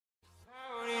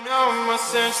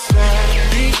There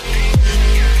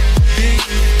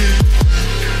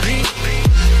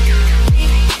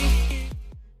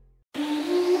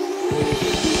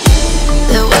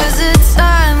was a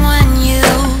time when you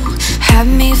had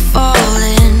me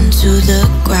falling to the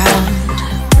ground,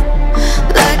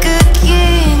 like a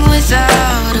king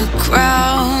without a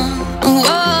crown.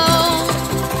 Whoa,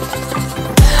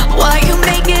 why you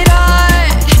make it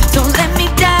hard? Don't let me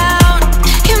down.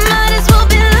 You might as well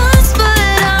be lost,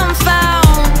 but I'm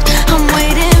found. I'm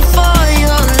waiting for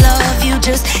your love. You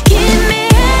just keep me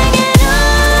hanging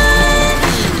on,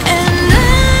 and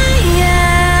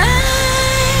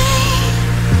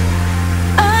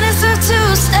I deserve to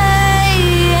stay,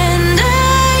 and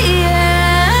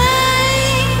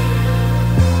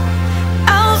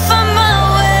I'll find my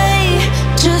way.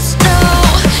 Just know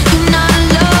you're not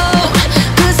alone,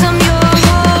 'cause I'm your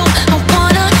home. I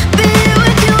wanna be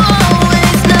with you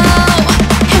always. Know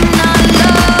you're not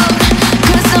alone,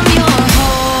 'cause I'm your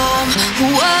home.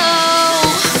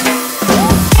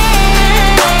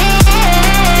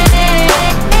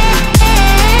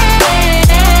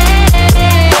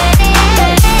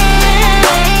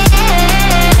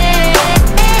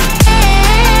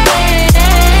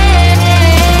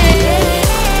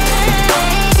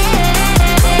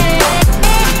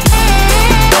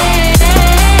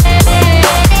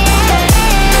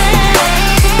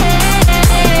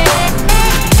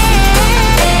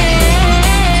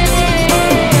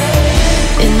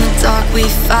 In the dark we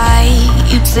fight.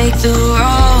 You take the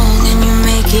wrong and you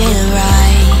make it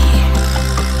right.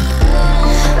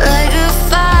 Like a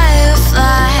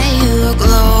firefly, you're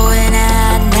glowing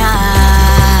at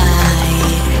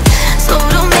night. So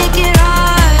don't make it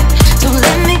hard, don't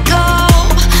let me go.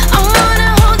 I wanna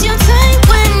hold you tight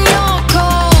when you're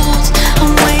cold.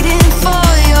 I'm waiting for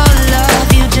your love.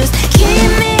 You just keep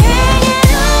me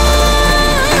hanging on.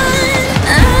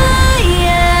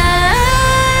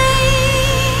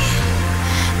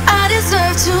 I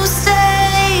deserve to stay.